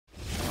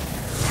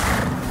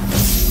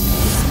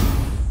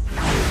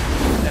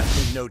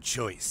no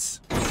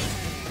choice.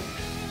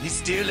 He's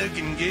still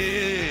looking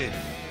good,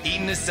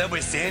 eating the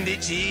Subway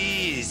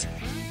sandwiches.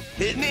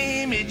 His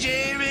name is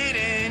Jared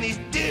and he's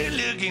still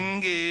looking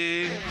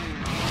good.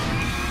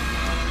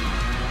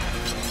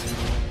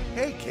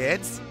 Hey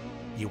kids,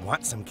 you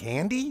want some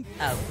candy?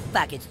 Oh,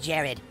 fuck, it's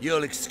Jared.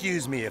 You'll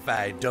excuse me if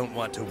I don't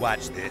want to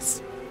watch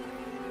this.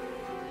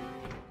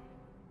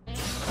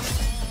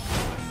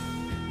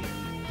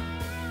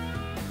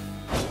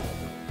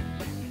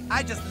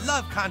 I just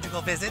love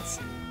conjugal visits.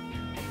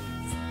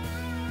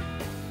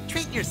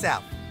 Treat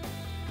yourself.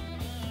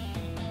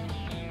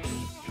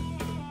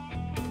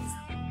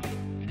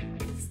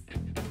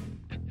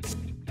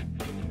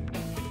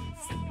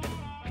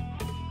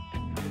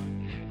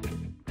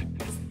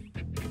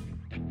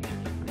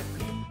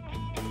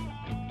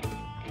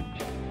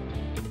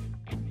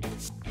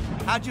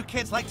 How'd you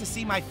kids like to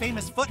see my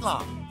famous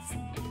footlong?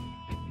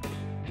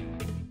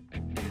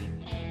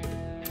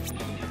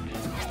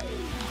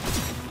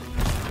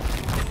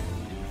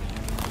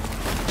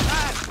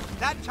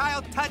 That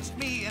child touched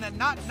me in a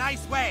not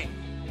nice way.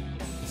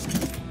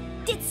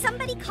 Did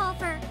somebody call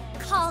for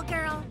call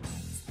girl?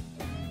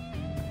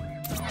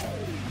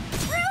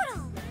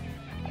 Brutal!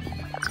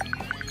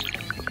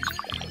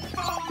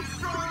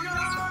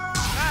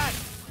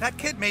 That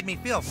kid made me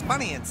feel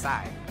funny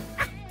inside.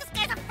 This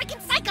guy's a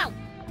freaking psycho!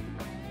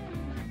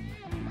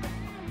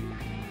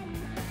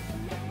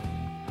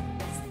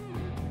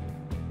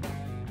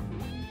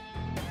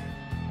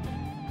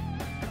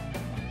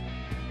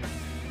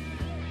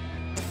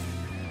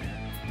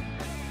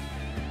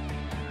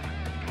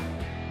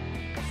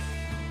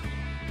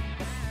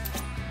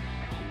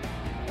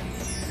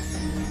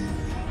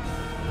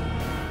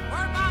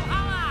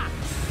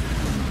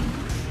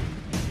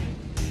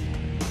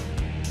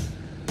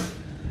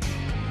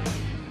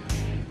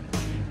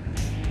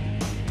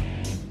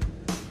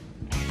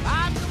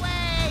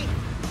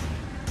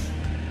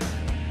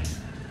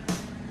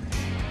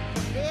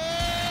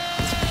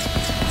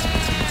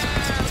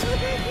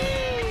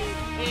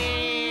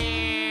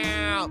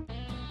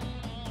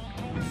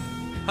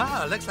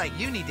 Oh, looks like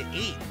you need to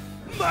eat.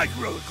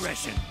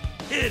 Microaggression.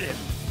 Hit him.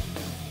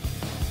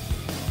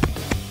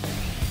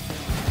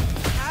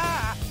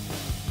 Ah!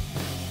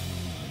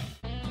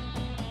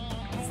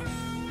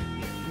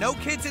 No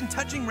kids in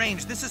touching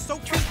range. This is so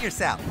treat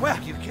yourself.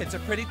 Well, you kids are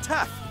pretty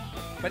tough.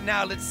 But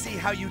now let's see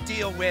how you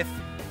deal with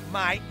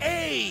my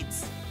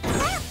AIDS.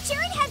 Wow,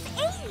 Jared has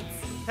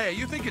AIDS! Hey,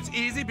 you think it's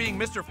easy being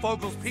Mr.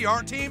 Fogel's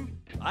PR team?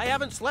 I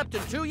haven't slept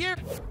in 2 years.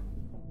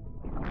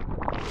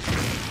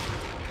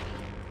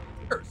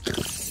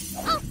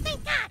 Oh,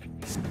 thank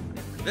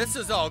God! This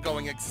is all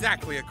going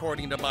exactly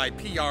according to my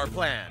PR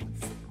plan.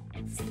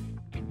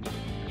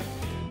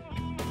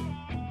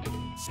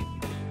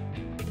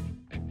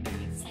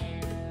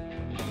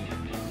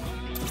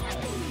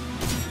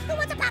 Who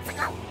wants a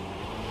popsicle?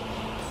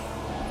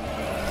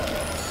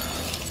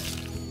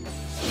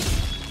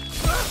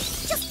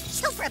 Just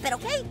chill for a bit,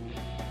 okay?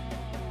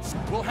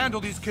 We'll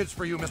handle these kids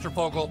for you, Mr.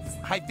 Fogel.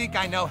 I think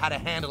I know how to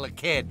handle a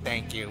kid,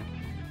 thank you.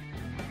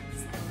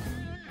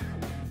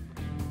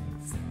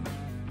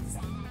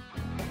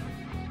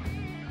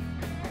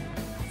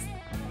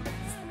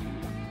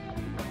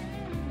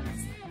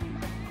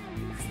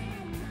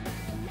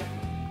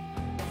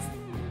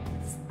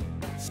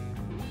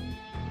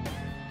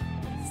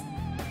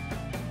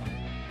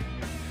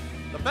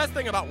 The best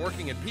thing about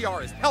working in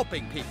PR is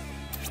helping people.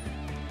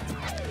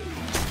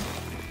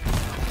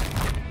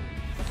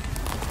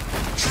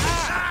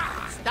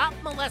 Stop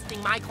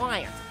molesting my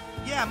client.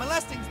 Yeah,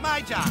 molesting's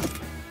my job.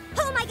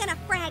 Who am I gonna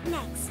frag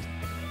next?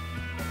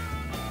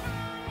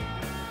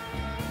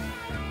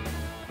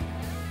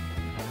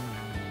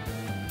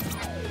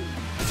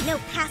 No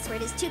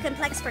password is too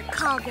complex for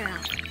call girl.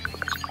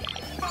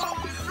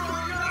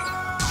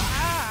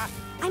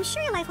 I'm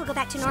sure your life will go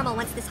back to normal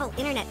once this whole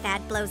internet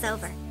fad blows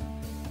over.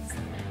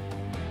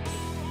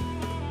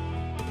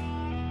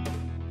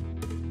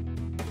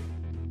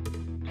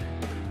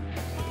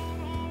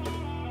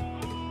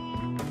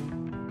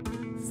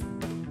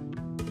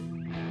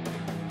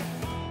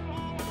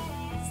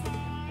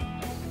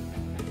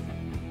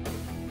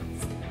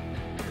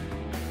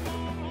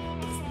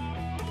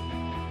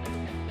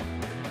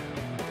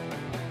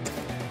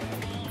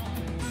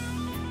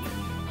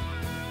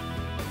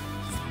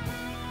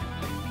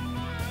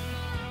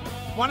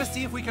 Want to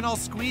see if we can all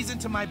squeeze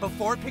into my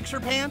before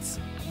picture pants?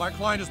 My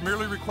client is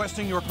merely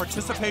requesting your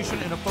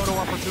participation in a photo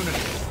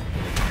opportunity.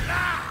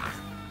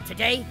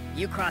 Today,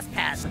 you crossed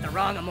paths with the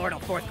wrong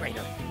immortal fourth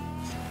grader.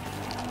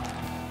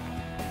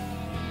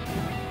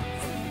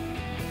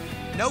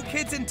 No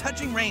kids in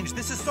touching range.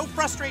 This is so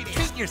frustrating.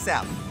 Treat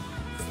yourself.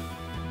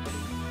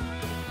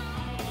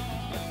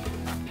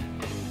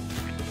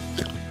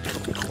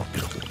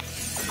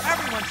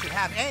 Everyone should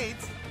have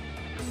AIDS.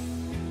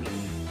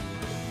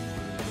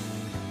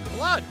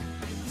 Blood!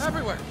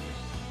 Everywhere!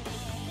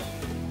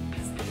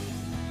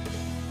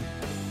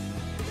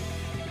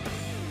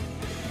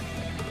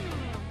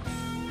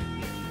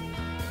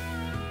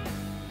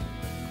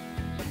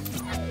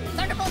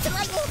 Thunderbolts and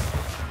lightning!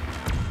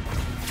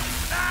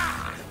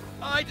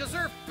 I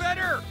deserve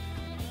better!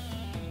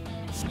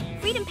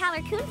 Freedom Pal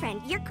or Coon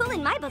Friend, you're cool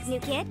in my book, new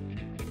kid.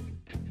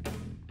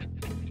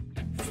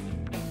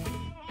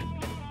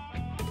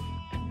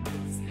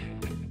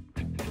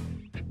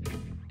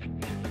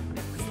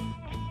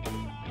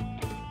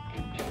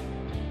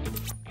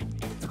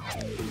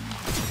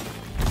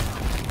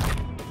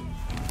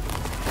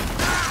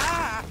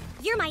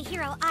 You're my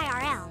hero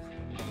IRL.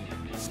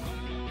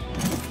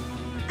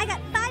 I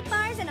got 5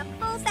 bars and a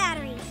full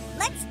battery.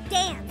 Let's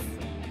dance.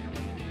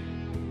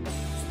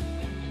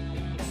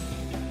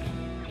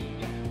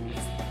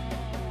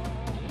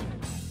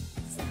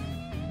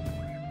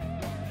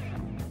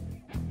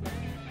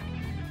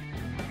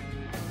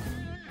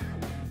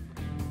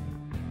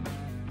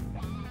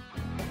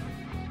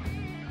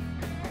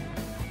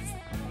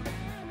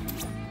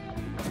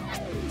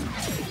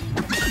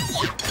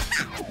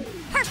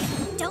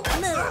 Perfect. Don't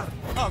move.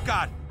 Oh,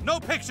 God. No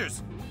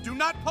pictures. Do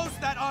not post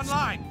that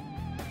online.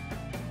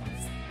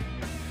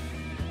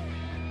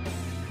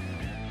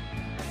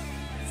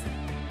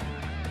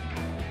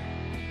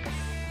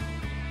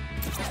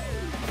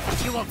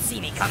 You won't see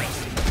me coming.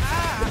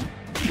 Ah!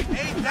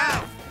 Hey,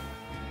 down!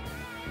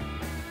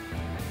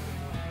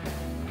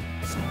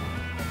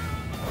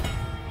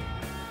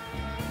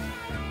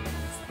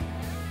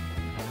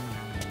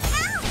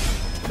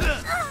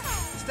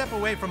 Step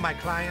away from my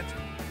client.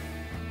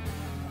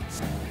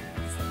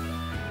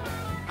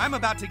 I'm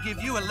about to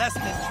give you a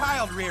lesson in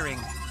child rearing.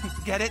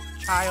 Get it?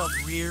 Child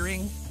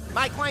rearing?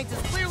 My client is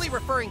clearly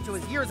referring to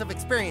his years of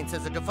experience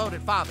as a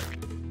devoted father.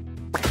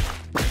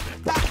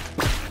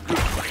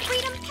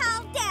 Freedom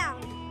Pal down.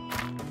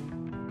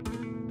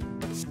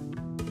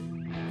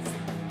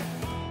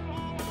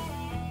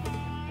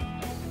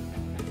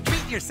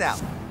 Treat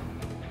yourself.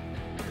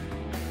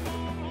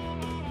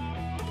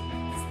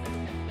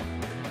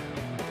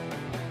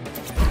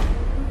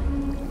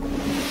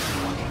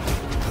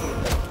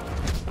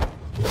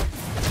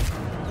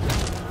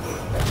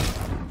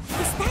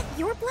 Is that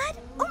your blood?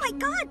 Oh my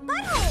God,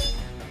 butthole!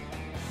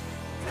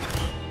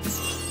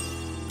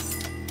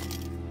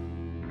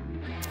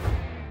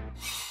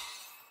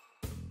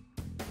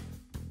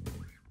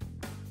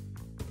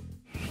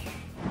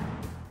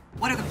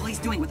 What are the police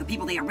doing with the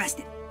people they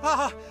arrested?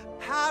 Oh,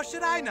 how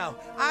should I know?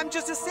 I'm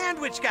just a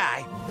sandwich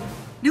guy.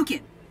 New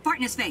kid, fart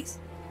in his face.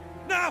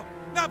 No!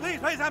 No, please,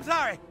 I'm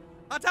sorry.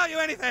 I'll tell you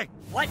anything.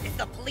 What is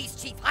the police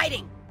chief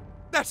hiding?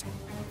 There's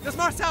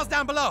more cells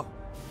down below.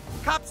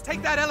 Cops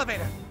take that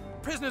elevator.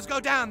 Prisoners go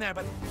down there,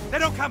 but they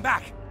don't come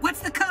back. What's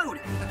the code?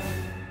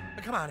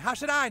 Come on, how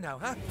should I know,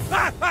 huh?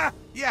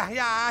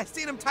 Yeah, I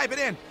seen him type it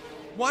in.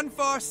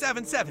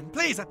 1477.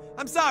 Please,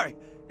 I'm sorry.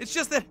 It's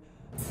just that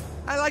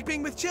I like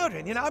being with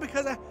children, you know,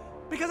 because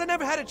I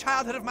never had a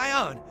childhood of my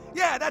own.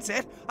 Yeah, that's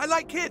it. I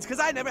like kids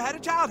because I never had a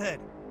childhood.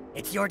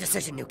 It's your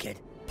decision, new kid.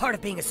 Part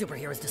of being a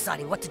superhero is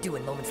deciding what to do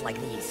in moments like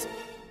these.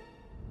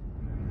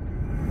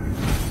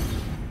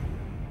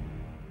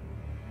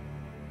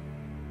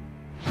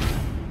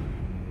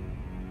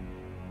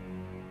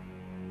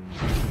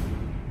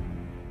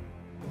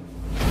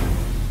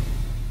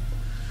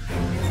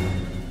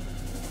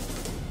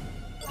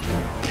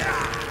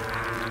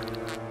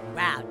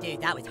 Wow,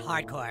 dude, that was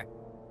hardcore.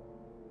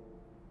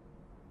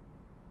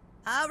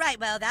 All right,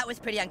 well, that was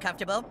pretty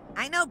uncomfortable.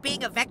 I know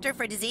being a vector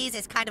for disease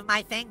is kind of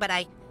my thing, but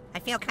I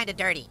feel kind of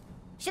dirty.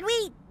 Should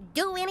we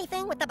do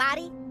anything with the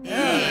body?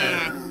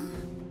 Yeah.